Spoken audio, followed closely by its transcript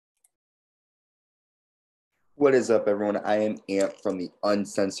What is up, everyone? I am Amp from the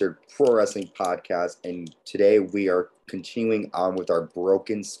Uncensored Pro Wrestling Podcast, and today we are continuing on with our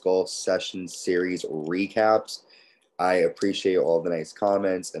Broken Skull Session series recaps. I appreciate all the nice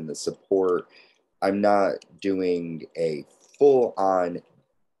comments and the support. I'm not doing a full-on,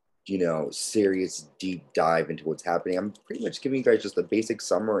 serious deep dive into what's happening. I'm pretty much giving you guys just a basic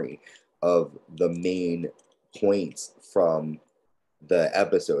summary of the main points from the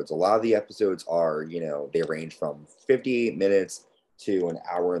episodes. A lot of the episodes are, they range from 58 minutes to an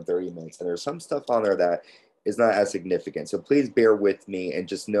hour and 30 minutes. And there's some stuff on there that is not as significant. So please bear with me and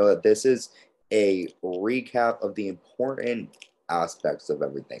just know that this is a recap of the important aspects of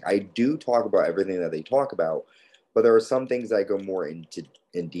everything. I do talk about everything that they talk about, but there are some things that I go more in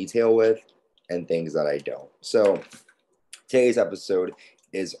detail with and things that I don't. So today's episode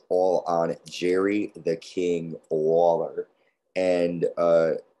is all on Jerry the King Lawler. And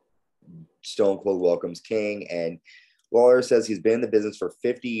Stone Cold welcomes King, and Lawler says he's been in the business for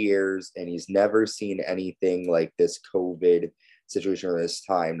 50 years and he's never seen anything like this COVID situation or this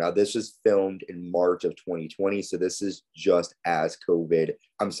time. Now, this was filmed in March of 2020, so this is just as COVID.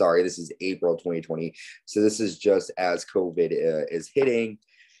 I'm sorry, this is April 2020, so this is just as COVID is hitting.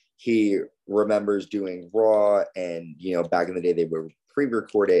 He remembers doing Raw, and back in the day they would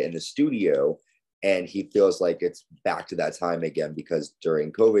pre-record it in the studio. And he feels like it's back to that time again because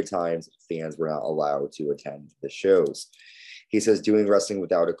during COVID times, fans were not allowed to attend the shows. He says doing wrestling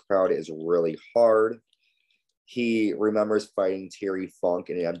without a crowd is really hard. He remembers fighting Terry Funk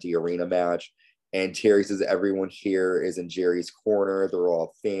in an empty arena match. And Terry says everyone here is in Jerry's corner. They're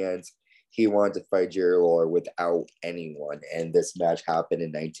all fans. He wanted to fight Jerry Lawler without anyone. And this match happened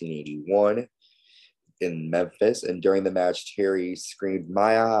in 1981 in Memphis. And during the match, Terry screamed,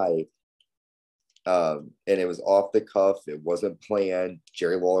 "My eye." And it was off the cuff. It wasn't planned.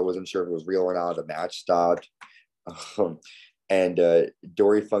 Jerry Lawler wasn't sure if it was real or not. The match stopped. And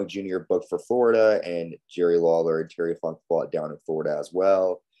Dory Funk Jr. booked for Florida, and Jerry Lawler and Terry Funk fought down in Florida as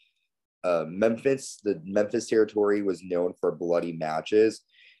well. The Memphis territory was known for bloody matches,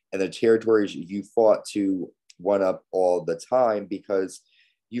 and the territories you fought to one up all the time because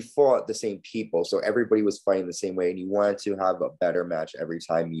you fought the same people. So everybody was fighting the same way, and you wanted to have a better match every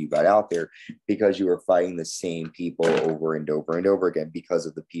time you got out there because you were fighting the same people over and over and over again because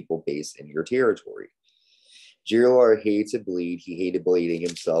of the people based in your territory. Jerry Lawler hates to bleed. He hated bleeding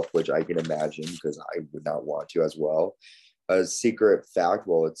himself, which I can imagine because I would not want to as well. A secret fact,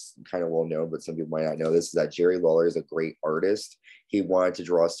 well, it's kind of well known, but some people might not know this, is that Jerry Lawler is a great artist. He wanted to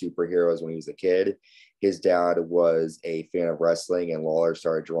draw superheroes when he was a kid. His dad was a fan of wrestling, and Lawler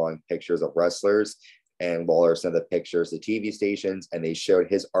started drawing pictures of wrestlers. And Lawler sent the pictures to TV stations, and they showed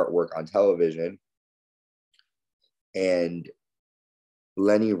his artwork on television. And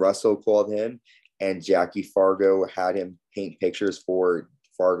Lenny Russell called him, and Jackie Fargo had him paint pictures for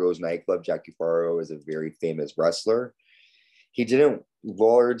Fargo's nightclub. Jackie Fargo is a very famous wrestler.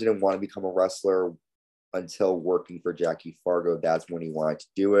 Lawler didn't want to become a wrestler until working for Jackie Fargo. That's when he wanted to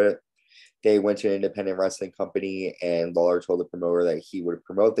do it. They went to an independent wrestling company, and Lawler told the promoter that he would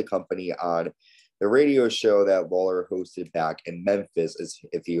promote the company on the radio show that Lawler hosted back in Memphis as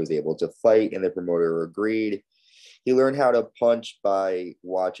if he was able to fight, and the promoter agreed. He learned how to punch by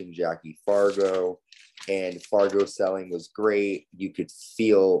watching Jackie Fargo, and Fargo selling was great. You could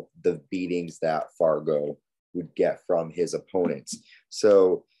feel the beatings that Fargo would get from his opponents.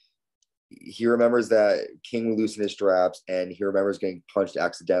 So he remembers that King would loosen his straps, and he remembers getting punched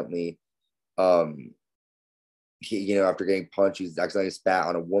accidentally. After getting punched, he accidentally spat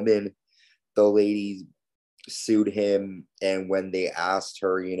on a woman. The lady sued him, and when they asked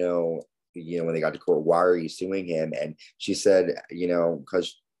her, when they got to court, why are you suing him? And she said,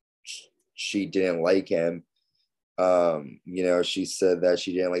 because she didn't like him. She said that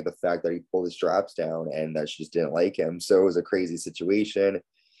she didn't like the fact that he pulled his straps down and that she just didn't like him. So it was a crazy situation.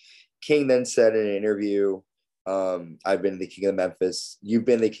 King then said in an interview, I've been the king of Memphis. You've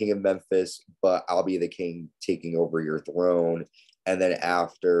been the king of Memphis, but I'll be the king taking over your throne. And then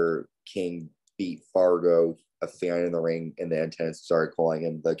after King beat Fargo, a fan in the ring in the attendants started calling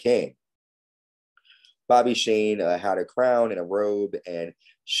him the king. Bobby Shane had a crown and a robe, and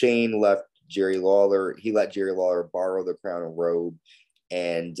Shane left Jerry Lawler. He let Jerry Lawler borrow the crown and robe,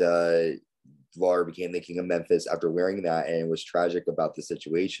 and Lawler became the king of Memphis after wearing that. And it was tragic about the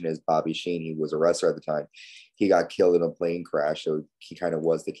situation is Bobby Shane, he was a wrestler at the time. He got killed in a plane crash, so he kind of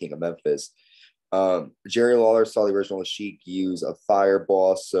was the king of Memphis. Jerry Lawler saw the original Sheik use a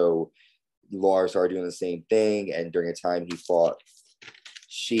fireball, so Lawler started doing the same thing. And during a time, he fought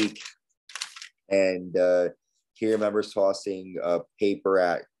Sheik, and he remembers tossing a paper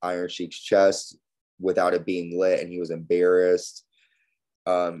at Iron Sheik's chest. without it being lit, and he was embarrassed.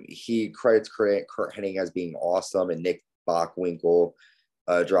 He credits Kurt Hennig as being awesome, and Nick Bockwinkel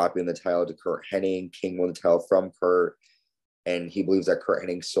dropping the title to Kurt Hennig. King won the title from Kurt, and he believes that Kurt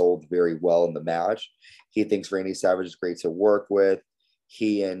Hennig sold very well in the match. He thinks Randy Savage is great to work with.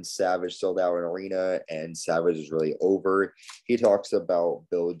 He and Savage sold out an arena, and Savage is really over. He talks about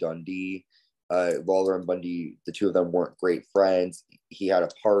Bill Dundee. Lawler and Bundy, the two of them weren't great friends. He had a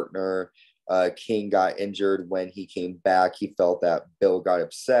partner. King got injured. When he came back, he felt that Bill got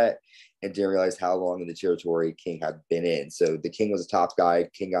upset and didn't realize how long in the territory King had been in. So the King was a top guy.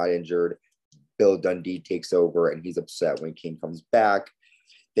 King got injured. Bill Dundee takes over, and he's upset when King comes back.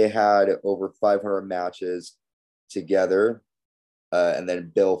 They had over 500 matches together. And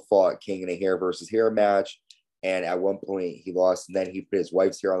then Bill fought King in a hair versus hair match. And at one point he lost, and then he put his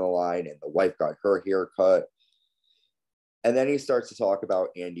wife's hair on the line, and the wife got her hair cut. And then he starts to talk about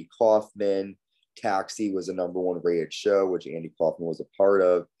Andy Kaufman. Taxi was a #1 rated show, which Andy Kaufman was a part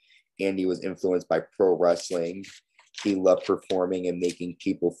of. Andy was influenced by pro wrestling. He loved performing and making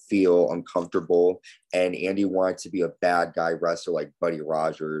people feel uncomfortable. And Andy wanted to be a bad guy wrestler like Buddy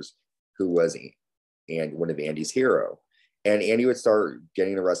Rogers, who was one of Andy's hero. And Andy would start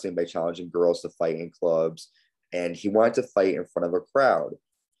getting into wrestling by challenging girls to fight in clubs. And he wanted to fight in front of a crowd.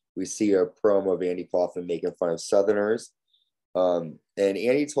 We see a promo of Andy Kaufman making fun of Southerners. And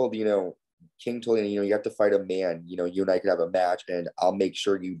Andy told, King told him, you have to fight a man. You and I can have a match, and I'll make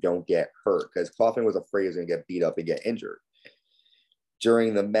sure you don't get hurt. Because Kaufman was afraid he was going to get beat up and get injured.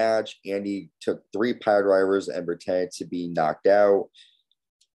 During the match, Andy took 3 pile drivers and pretended to be knocked out.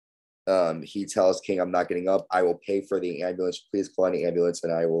 He tells King, I'm not getting up. I will pay for the ambulance. Please call an ambulance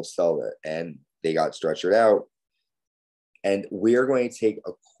and I will sell it. And they got stretchered out. And we are going to take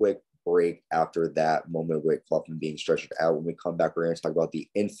a quick break after that moment with Kaufman being stretchered out. When we come back, we're going to talk about the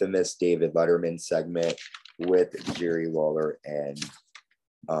infamous David Letterman segment with Jerry Lawler and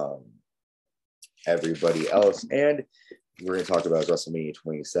everybody else. And we're going to talk about his WrestleMania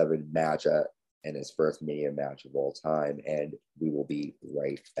 27 match and his first Mania match of all time. And we will be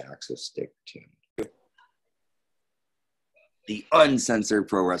right back, so stick tuned. The Uncensored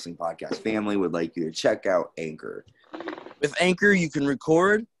Pro Wrestling Podcast family would like you to check out Anchor. With Anchor, you can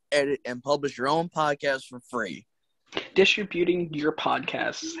record, edit, and publish your own podcast for free. Distributing your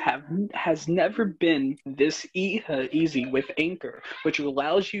podcasts has never been this easy with Anchor, which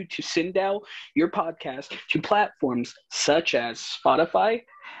allows you to send out your podcast to platforms such as Spotify,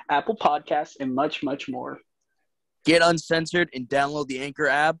 Apple Podcasts, and much, much more. Get uncensored and download the Anchor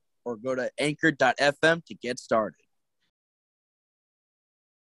app or go to anchor.fm to get started.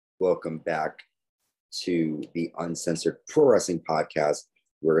 Welcome back to the Uncensored Pro Wrestling Podcast.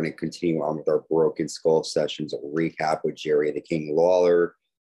 We're going to continue on with our Broken Skull sessions, a recap with Jerry the King Lawler.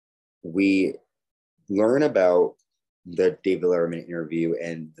 We learn about the David Letterman interview,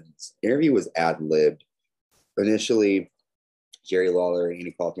 and the interview was ad-libbed. Initially, Jerry Lawler and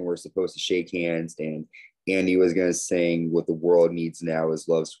Andy Kaufman were supposed to shake hands, and Andy was going to sing "What the World Needs Now Is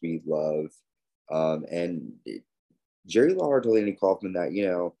Love, Sweet Love." And Jerry Lawler told Andy Kaufman that,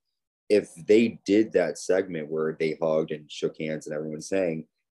 if they did that segment where they hugged and shook hands and everyone sang,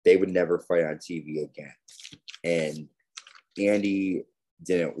 they would never fight on TV again. And Andy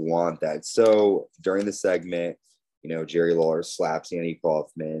didn't want that. So during the segment, Jerry Lawler slaps Andy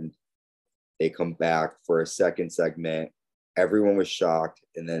Kaufman. They come back for a second segment. Everyone was shocked.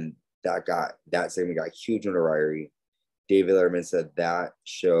 And then that segment got huge notoriety. David Letterman said that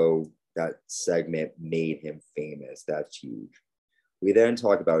segment made him famous. That's huge. We then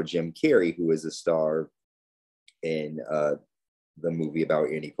talk about Jim Carrey, who is a star in the movie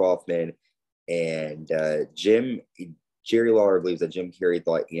about Andy Kaufman. And Jerry Lawler believes that Jim Carrey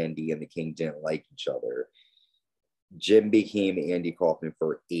thought Andy and the King didn't like each other. Jim became Andy Kaufman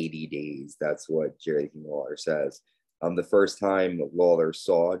for 80 days. That's what Jerry the King Lawler says. The first time Lawler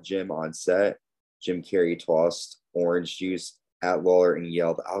saw Jim on set, Jim Carrey tossed orange juice at Lawler and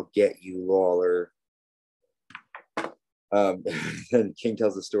yelled, "I'll get you, Lawler." Then King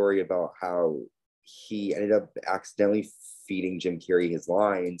tells a story about how he ended up accidentally feeding Jim Carrey his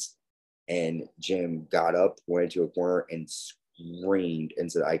lines, and Jim got up, went into a corner, and screamed and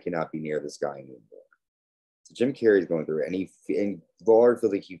said, "I cannot be near this guy anymore." So Jim Carrey's going through it, and Lawler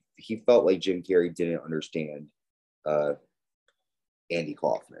feels like he felt like Jim Carrey didn't understand Andy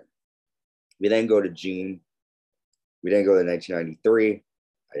Kaufman. We then go to June. We then go to 1993.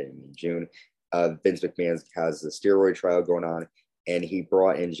 I didn't mean June. Vince McMahon has a steroid trial going on, and he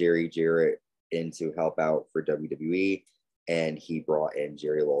brought in Jerry Jarrett in to help out for WWE, and he brought in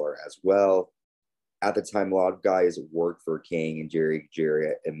Jerry Lawler as well. At the time, a lot of guys worked for King and Jerry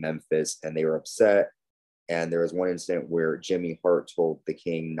in Memphis, and they were upset. And there was one incident where Jimmy Hart told the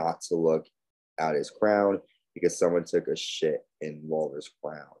King not to look at his crown because someone took a shit in Lawler's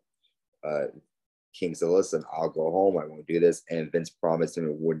crown. King said, listen, I'll go home. I won't do this. And Vince promised him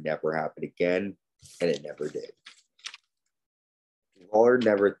it would never happen again, and it never did. Lawler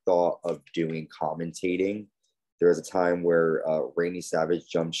never thought of doing commentating. There was a time where Randy Savage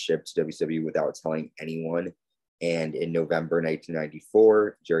jumped ship to WCW without telling anyone. And in November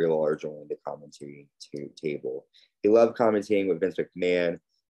 1994, Jerry Lawler joined the commentating table. He loved commentating with Vince McMahon.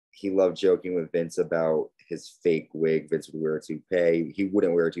 He loved joking with Vince about his fake wig. Vince would wear a toupee. He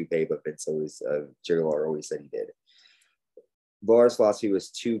wouldn't wear a toupee, but Jerry Lawler always said he did. Lawler's philosophy was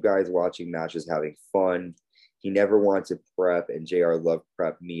two guys watching matches, having fun. He never wanted to prep, and JR loved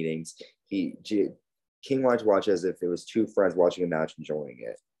prep meetings. King wanted to watch as if it was two friends watching a match, enjoying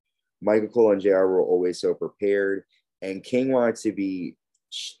it. Michael Cole and JR were always so prepared, and King wanted to be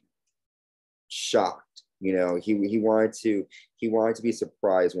shocked. You know, he wanted to be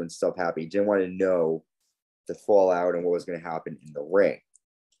surprised when stuff happened. He didn't want to know the fallout and what was going to happen in the ring.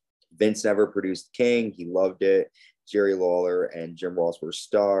 Vince never produced King. He loved it. Jerry Lawler and Jim Ross were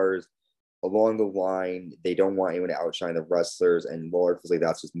stars. Along the line, they don't want anyone to outshine the wrestlers, and Lawler feels like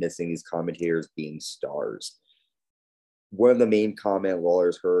that's just missing, these commentators being stars. One of the main comments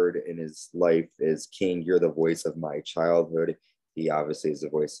Lawler's heard in his life is, King, you're the voice of my childhood. He obviously is the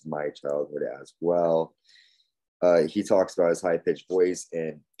voice of my childhood as well. He talks about his high-pitched voice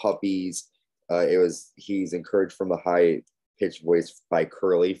in Puppies. He's encouraged from the high-pitched voice by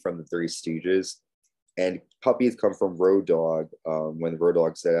Curly from the Three Stooges. And Puppies come from Road Dogg. When Road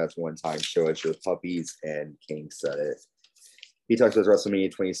Dogg said at one time, show us your puppies, and King said it. He talks about his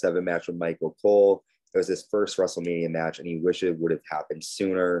WrestleMania 27 match with Michael Cole. It was his first WrestleMania match, and he wished it would have happened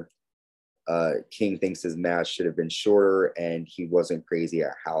sooner. King thinks his match should have been shorter, and he wasn't crazy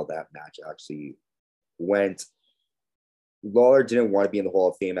at how that match actually went. Lawler didn't want to be in the Hall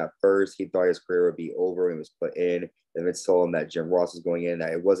of Fame at first. He thought his career would be over and was put in. And Vince told him that Jim Ross was going in,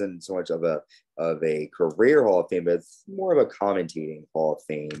 that it wasn't so much of a career Hall of Fame, but it's more of a commentating Hall of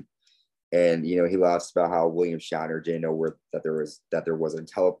Fame. And, you know, he laughs about how William Shatner didn't know that there was a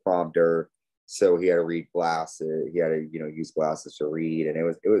teleprompter. So he had to read glasses. He had to, you know, use glasses to read. And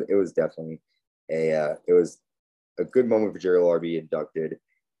it was definitely a good moment for Jerry Lawler to be inducted.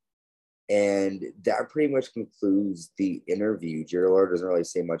 And that pretty much concludes the interview. Jerry Lawler doesn't really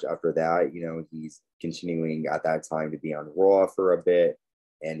say much after that. You know, he's continuing at that time to be on Raw for a bit.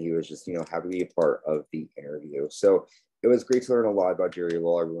 And he was just, you know, happy to be a part of the interview. So it was great to learn a lot about Jerry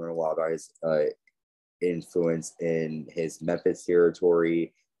Lawler. We learned a lot about his influence in his Memphis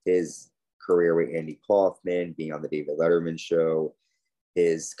territory, his career with Andy Kaufman, being on the David Letterman show,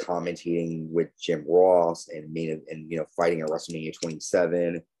 his commentating with Jim Ross, and you know, fighting at WrestleMania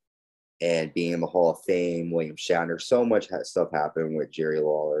 27. And being in the Hall of Fame, William Shatner. So much stuff happened with Jerry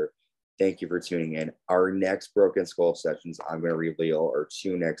Lawler. Thank you for tuning in. Our next Broken Skull sessions, I'm going to reveal our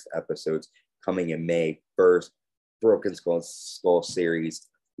two next episodes coming in May. First, Broken Skull series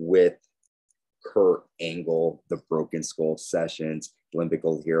with Kurt Angle, the Broken Skull sessions. Olympic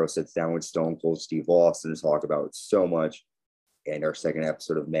Gold Hero sits down with Stone Cold Steve Austin to talk about so much. And our second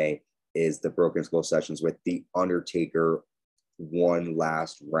episode of May is the Broken Skull sessions with The Undertaker, one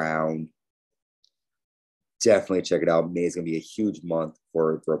last round. Definitely check it out. May is going to be a huge month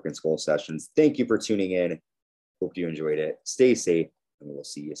for Broken Skull sessions. Thank you for tuning in. Hope you enjoyed it. Stay safe, and we'll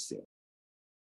see you soon.